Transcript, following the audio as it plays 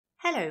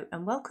Hello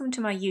and welcome to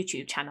my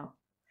YouTube channel.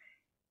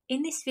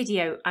 In this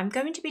video I'm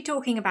going to be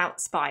talking about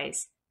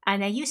spies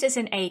and their use as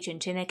an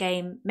agent in the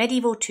game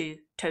Medieval 2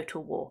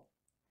 Total War.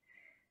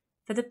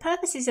 For the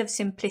purposes of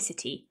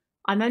simplicity,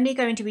 I'm only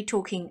going to be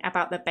talking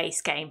about the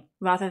base game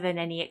rather than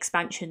any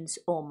expansions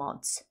or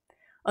mods.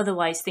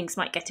 Otherwise things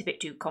might get a bit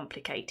too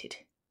complicated.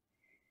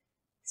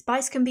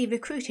 Spies can be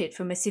recruited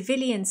from a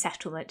civilian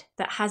settlement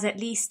that has at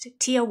least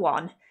Tier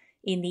 1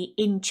 in the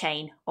in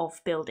chain of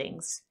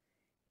buildings.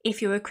 If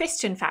you're a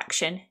Christian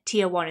faction,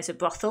 Tier 1 is a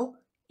brothel.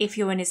 If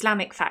you're an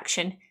Islamic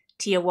faction,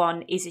 Tier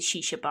 1 is a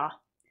shisha bar.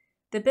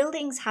 The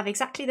buildings have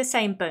exactly the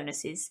same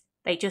bonuses,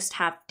 they just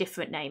have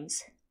different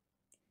names.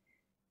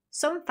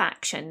 Some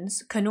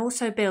factions can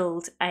also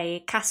build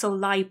a castle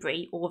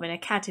library or an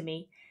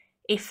academy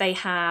if they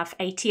have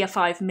a Tier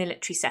 5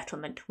 military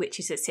settlement, which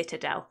is a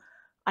citadel.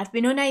 I've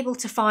been unable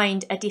to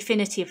find a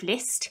definitive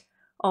list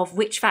of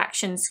which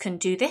factions can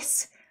do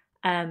this.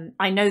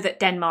 I know that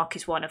Denmark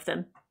is one of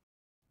them.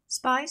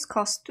 Spies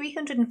cost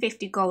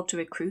 350 gold to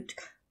recruit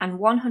and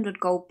 100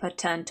 gold per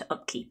turn to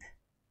upkeep.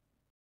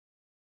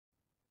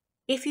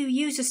 If you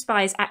use a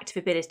spy's active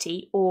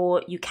ability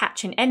or you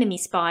catch an enemy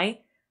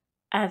spy,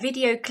 a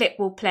video clip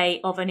will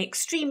play of an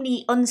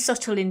extremely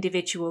unsubtle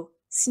individual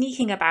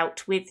sneaking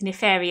about with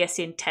nefarious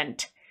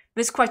intent.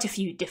 There's quite a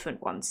few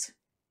different ones.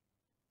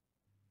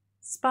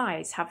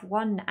 Spies have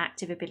one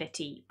active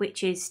ability,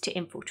 which is to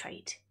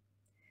infiltrate.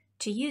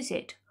 To use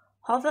it,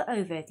 hover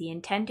over the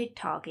intended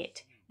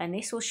target and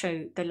this will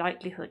show the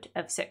likelihood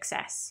of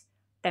success.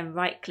 Then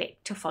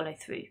right-click to follow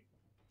through.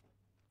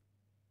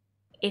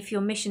 If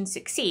your mission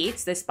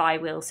succeeds, the spy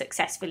will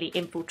successfully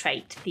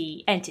infiltrate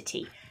the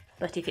entity,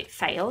 but if it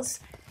fails,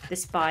 the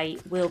spy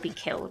will be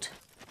killed.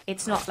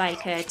 It's not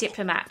like a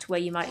diplomat where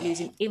you might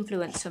lose an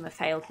influence from a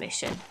failed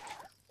mission,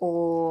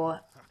 or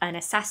an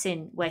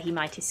assassin where he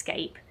might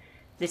escape.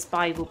 The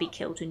spy will be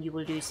killed and you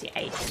will lose the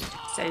agent,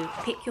 so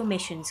pick your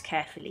missions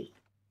carefully.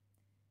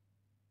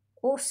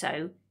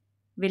 Also,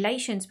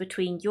 relations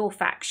between your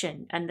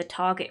faction and the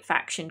target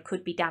faction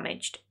could be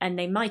damaged, and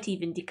they might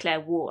even declare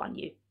war on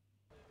you.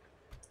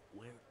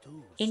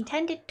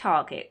 Intended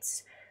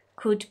targets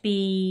could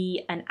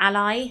be an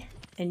ally,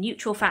 a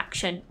neutral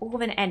faction,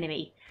 or an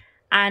enemy,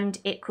 and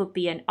it could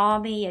be an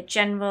army, a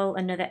general,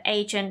 another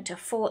agent, a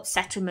fort,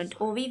 settlement,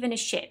 or even a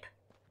ship.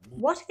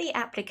 What are the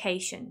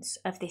applications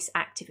of this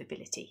active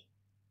ability?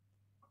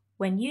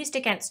 When used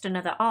against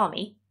another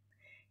army,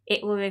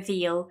 it will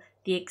reveal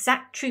the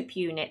exact troop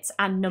units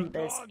and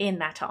numbers in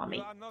that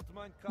army.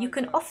 You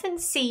can often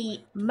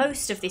see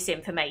most of this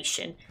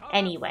information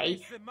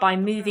anyway by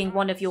moving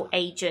one of your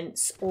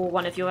agents or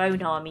one of your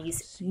own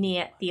armies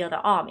near the other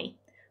army.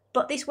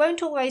 But this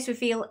won't always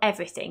reveal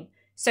everything,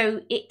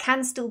 so it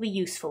can still be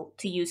useful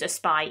to use a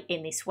spy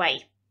in this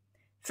way.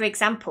 For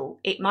example,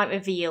 it might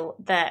reveal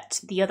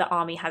that the other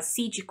army has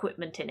siege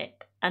equipment in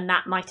it, and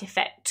that might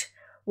affect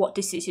what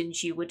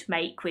decisions you would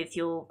make with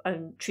your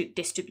own troop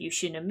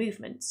distribution and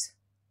movements.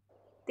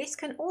 This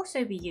can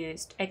also be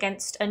used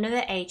against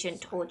another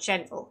agent or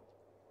general.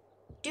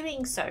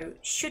 Doing so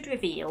should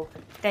reveal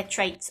their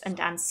traits and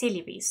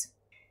ancillaries.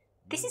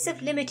 This is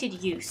of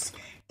limited use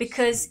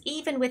because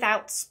even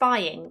without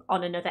spying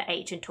on another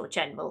agent or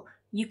general,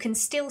 you can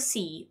still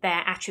see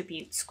their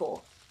attribute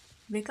score.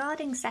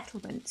 Regarding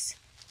settlements,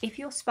 if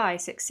your spy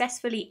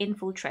successfully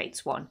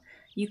infiltrates one,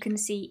 you can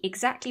see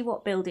exactly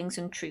what buildings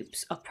and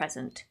troops are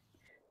present.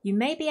 You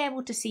may be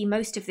able to see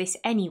most of this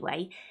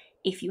anyway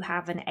if you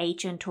have an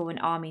agent or an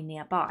army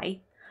nearby,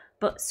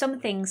 but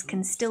some things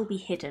can still be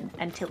hidden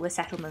until the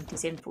settlement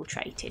is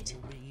infiltrated.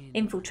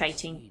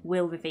 Infiltrating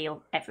will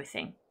reveal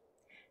everything.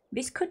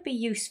 This could be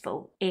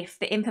useful if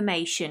the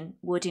information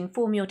would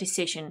inform your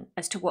decision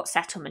as to what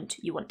settlement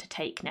you want to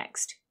take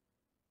next.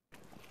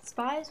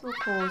 Spies will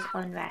cause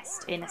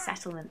unrest in a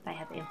settlement they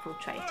have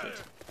infiltrated.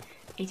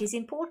 It is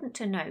important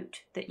to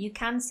note that you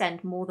can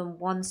send more than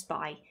one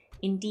spy,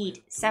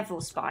 indeed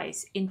several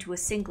spies, into a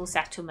single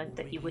settlement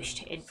that you wish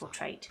to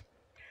infiltrate.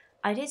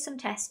 I did some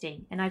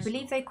testing and I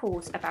believe they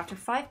cause about a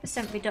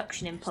 5%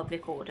 reduction in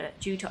public order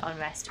due to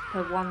unrest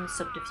per one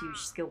subterfuge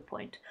skill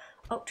point,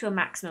 up to a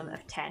maximum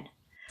of 10.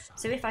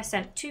 So if I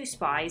sent 2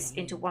 spies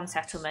into one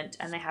settlement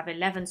and they have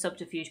 11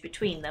 subterfuge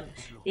between them,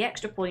 the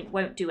extra point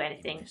won't do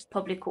anything.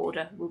 Public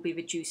order will be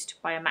reduced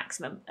by a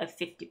maximum of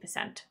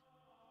 50%.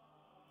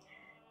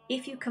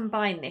 If you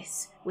combine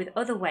this with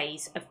other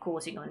ways of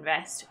causing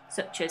unrest,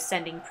 such as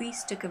sending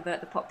priests to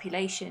convert the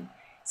population,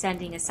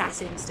 sending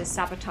assassins to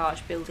sabotage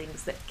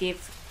buildings that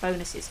give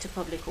bonuses to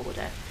public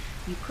order,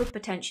 you could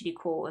potentially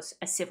cause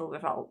a civil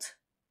revolt.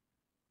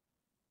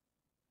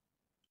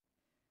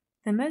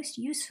 The most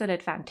useful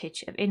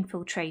advantage of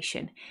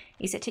infiltration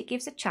is that it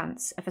gives a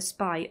chance of a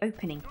spy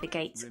opening the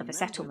gates of a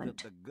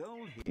settlement.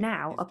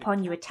 Now,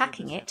 upon you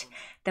attacking it,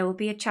 there will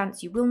be a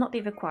chance you will not be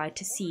required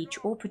to siege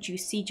or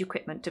produce siege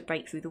equipment to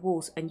break through the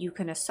walls, and you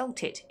can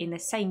assault it in the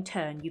same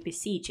turn you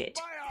besiege it.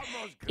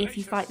 If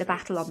you fight the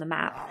battle on the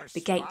map,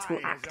 the gates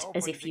will act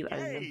as if you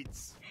own them.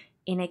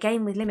 In a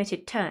game with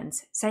limited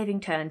turns, saving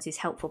turns is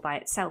helpful by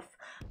itself,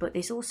 but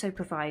this also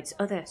provides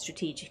other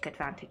strategic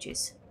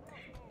advantages.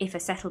 If a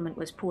settlement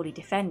was poorly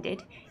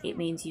defended, it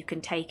means you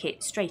can take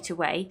it straight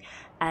away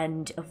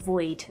and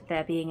avoid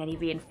there being any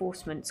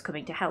reinforcements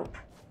coming to help.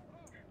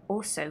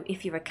 Also,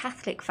 if you're a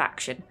Catholic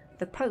faction,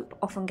 the Pope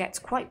often gets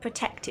quite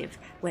protective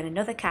when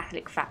another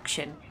Catholic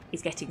faction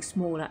is getting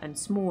smaller and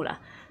smaller,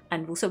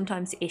 and will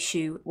sometimes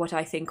issue what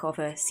I think of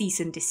a cease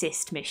and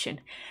desist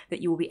mission,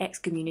 that you will be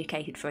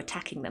excommunicated for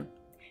attacking them.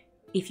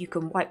 If you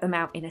can wipe them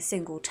out in a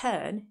single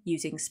turn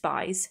using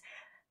spies,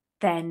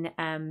 then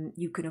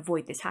you can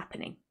avoid this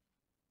happening.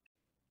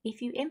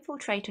 If you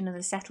infiltrate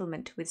another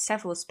settlement with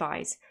several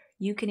spies,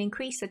 you can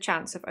increase the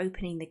chance of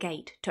opening the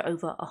gate to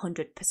over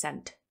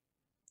 100%.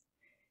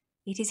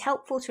 It is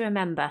helpful to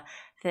remember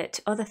that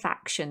other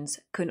factions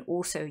can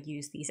also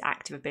use these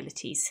active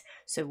abilities,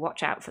 so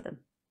watch out for them.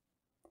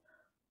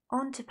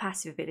 On to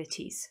passive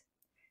abilities.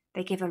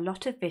 They give a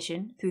lot of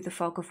vision through the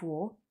fog of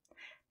war.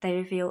 They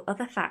reveal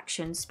other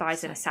factions,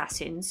 spies and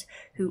assassins,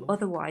 who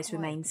otherwise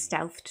remain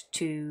stealthed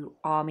to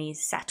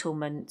armies,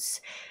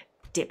 settlements,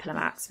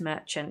 diplomats,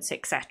 merchants,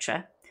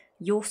 etc.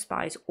 Your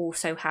spies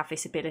also have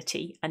this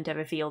ability and are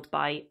revealed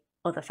by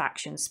other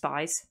factions'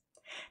 spies.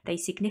 They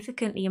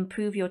significantly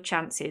improve your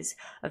chances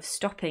of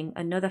stopping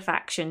another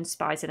faction's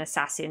spies and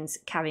assassins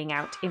carrying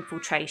out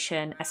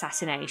infiltration,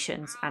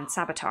 assassinations, and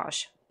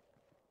sabotage.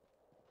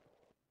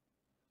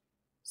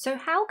 So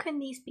how can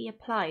these be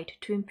applied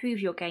to improve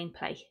your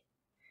gameplay?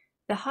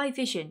 The high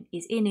vision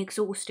is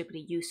inexhaustibly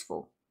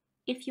useful.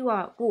 If you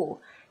are at war,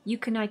 you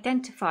can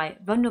identify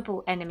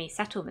vulnerable enemy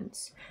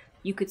settlements.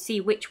 You could see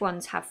which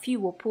ones have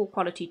few or poor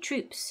quality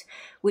troops,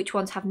 which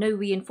ones have no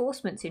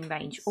reinforcements in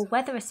range, or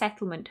whether a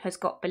settlement has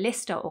got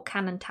ballista or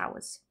cannon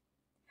towers.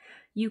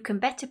 You can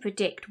better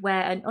predict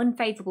where an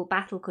unfavourable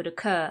battle could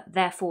occur,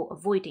 therefore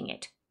avoiding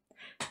it.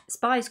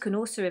 Spies can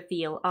also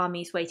reveal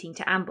armies waiting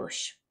to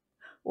ambush.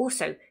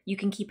 Also, you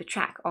can keep a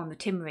track on the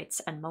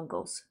Timurids and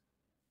Mongols.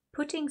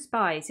 Putting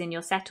spies in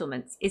your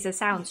settlements is a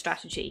sound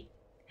strategy.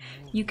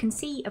 You can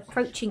see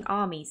approaching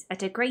armies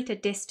at a greater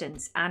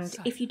distance, and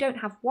if you don't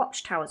have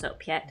watchtowers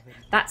up yet,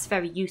 that's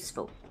very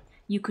useful.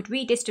 You could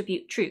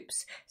redistribute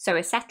troops, so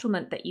a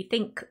settlement that you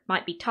think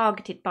might be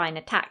targeted by an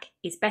attack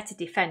is better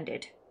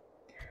defended.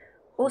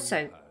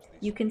 Also,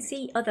 you can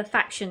see other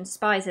factions'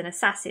 spies and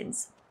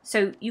assassins,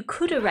 so you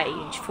could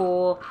arrange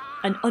for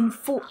an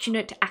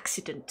unfortunate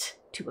accident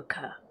to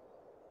occur.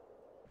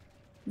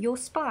 Your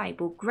spy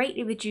will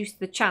greatly reduce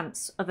the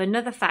chance of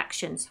another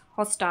faction's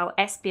hostile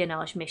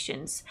espionage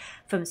missions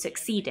from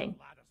succeeding.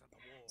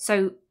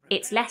 So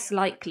it's less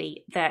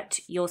likely that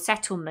your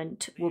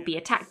settlement will be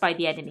attacked by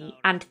the enemy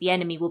and the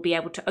enemy will be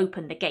able to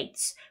open the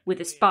gates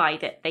with a spy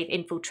that they've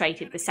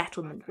infiltrated the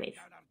settlement with.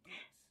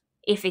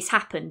 If this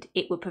happened,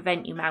 it would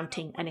prevent you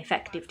mounting an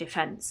effective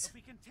defence.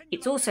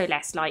 It's also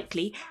less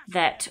likely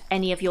that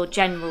any of your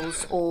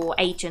generals or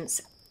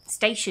agents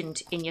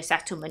stationed in your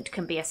settlement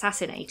can be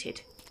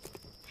assassinated.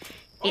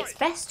 It's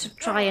best to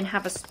try and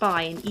have a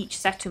spy in each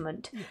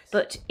settlement,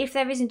 but if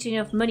there isn't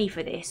enough money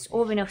for this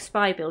or enough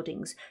spy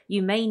buildings,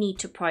 you may need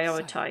to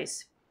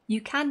prioritise.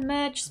 You can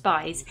merge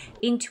spies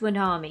into an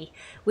army,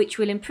 which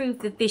will improve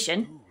the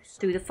vision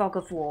through the fog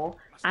of war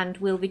and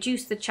will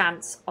reduce the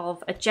chance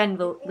of a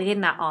general within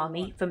that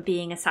army from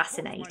being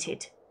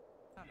assassinated.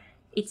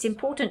 It's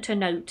important to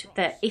note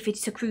that if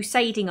it's a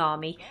crusading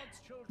army,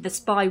 the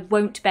spy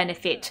won't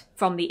benefit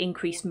from the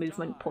increased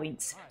movement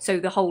points, so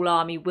the whole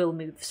army will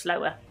move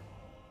slower.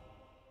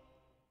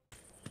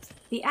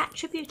 The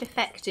attribute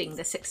affecting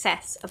the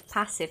success of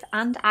passive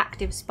and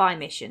active spy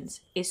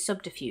missions is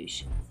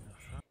subterfuge.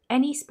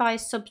 Any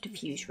spy's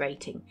subterfuge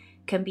rating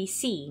can be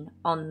seen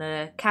on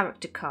the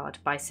character card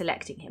by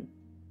selecting him.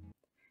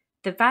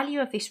 The value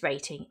of this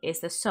rating is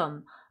the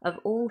sum of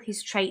all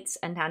his traits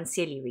and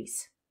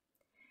ancillaries.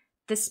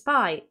 The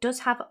spy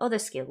does have other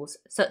skills,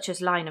 such as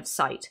line of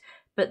sight,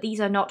 but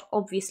these are not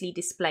obviously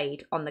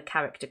displayed on the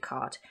character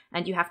card,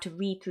 and you have to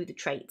read through the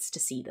traits to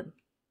see them.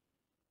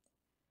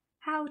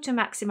 How to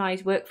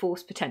maximise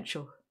workforce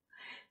potential.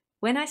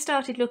 When I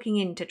started looking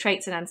into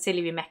traits and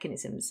ancillary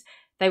mechanisms,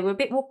 they were a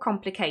bit more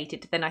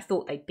complicated than I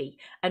thought they'd be,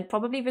 and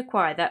probably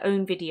require their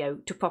own video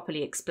to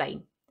properly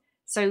explain.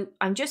 So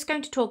I'm just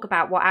going to talk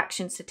about what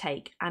actions to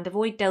take and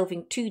avoid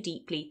delving too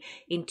deeply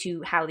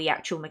into how the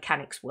actual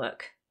mechanics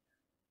work.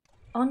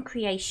 On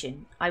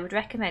creation, I would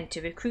recommend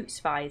to recruit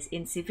spies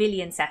in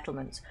civilian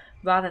settlements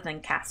rather than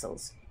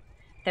castles.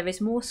 There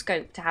is more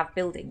scope to have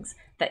buildings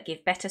that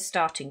give better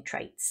starting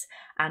traits,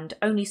 and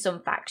only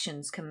some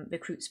factions can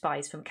recruit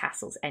spies from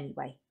castles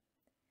anyway.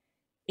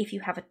 If you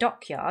have a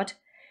dockyard,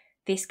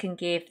 this can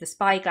give the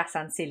spyglass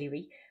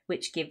ancillary,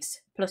 which gives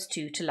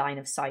 +2 to line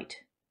of sight.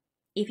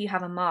 If you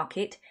have a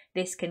market,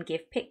 this can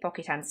give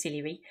pickpocket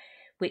ancillary,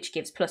 which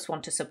gives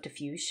 +1 to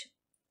subterfuge.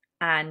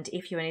 And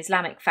if you're an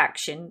Islamic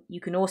faction, you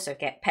can also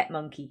get pet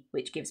monkey,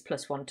 which gives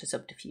 +1 to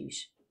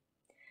subterfuge.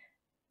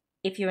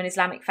 If you're an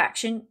Islamic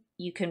faction,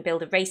 you can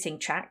build a racing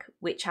track,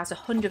 which has a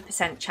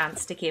 100%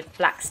 chance to give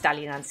black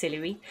stallion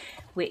ancillary,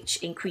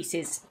 which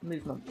increases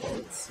movement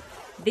points.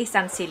 this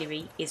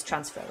ancillary is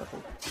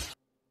transferable.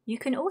 You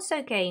can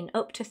also gain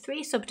up to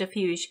 3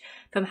 subterfuge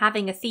from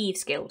having a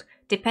Thieves Guild,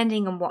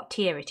 depending on what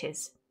tier it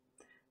is.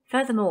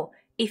 Furthermore,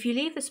 if you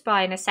leave the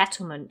spy in a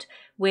settlement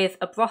with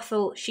a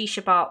brothel,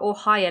 shisha bar or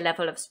higher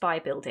level of spy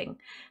building,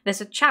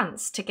 there's a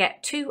chance to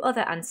get 2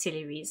 other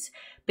ancillaries,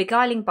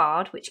 Beguiling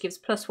Bard, which gives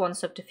 +1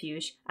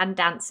 subterfuge, and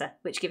Dancer,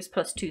 which gives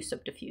 +2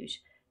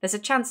 subterfuge. There's a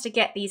chance to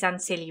get these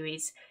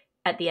ancillaries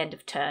at the end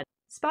of turn.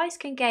 Spies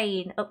can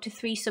gain up to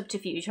 3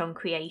 subterfuge on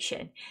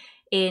creation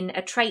in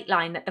a trait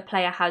line that the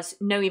player has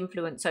no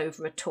influence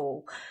over at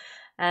all.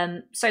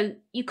 So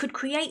you could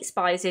create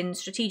spies in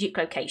strategic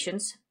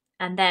locations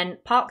and then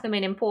park them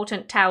in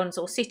important towns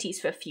or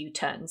cities for a few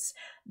turns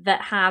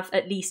that have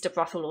at least a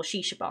brothel or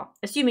shisha bar,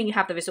 assuming you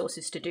have the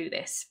resources to do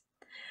this.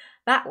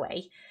 That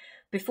way,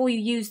 before you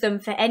use them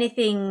for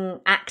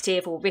anything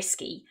active or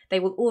risky, they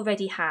will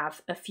already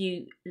have a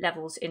few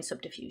levels in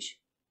subterfuge.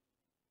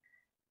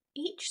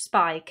 Each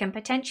spy can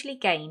potentially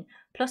gain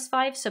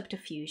 +5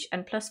 subterfuge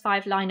and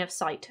 +5 line of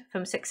sight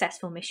from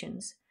successful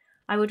missions.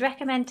 I would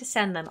recommend to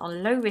send them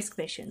on low risk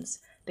missions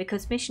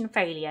because mission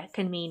failure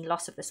can mean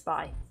loss of the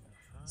spy.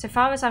 So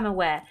far as I'm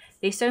aware,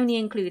 this only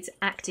includes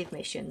active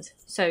missions,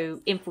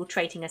 so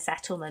infiltrating a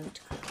settlement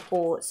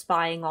or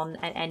spying on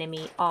an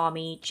enemy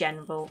army,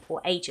 general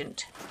or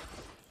agent.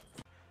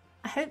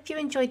 I hope you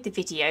enjoyed the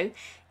video.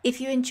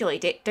 If you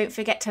enjoyed it, don't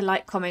forget to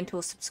like, comment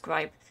or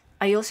subscribe.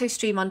 I also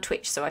stream on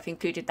Twitch, so I've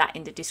included that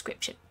in the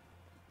description.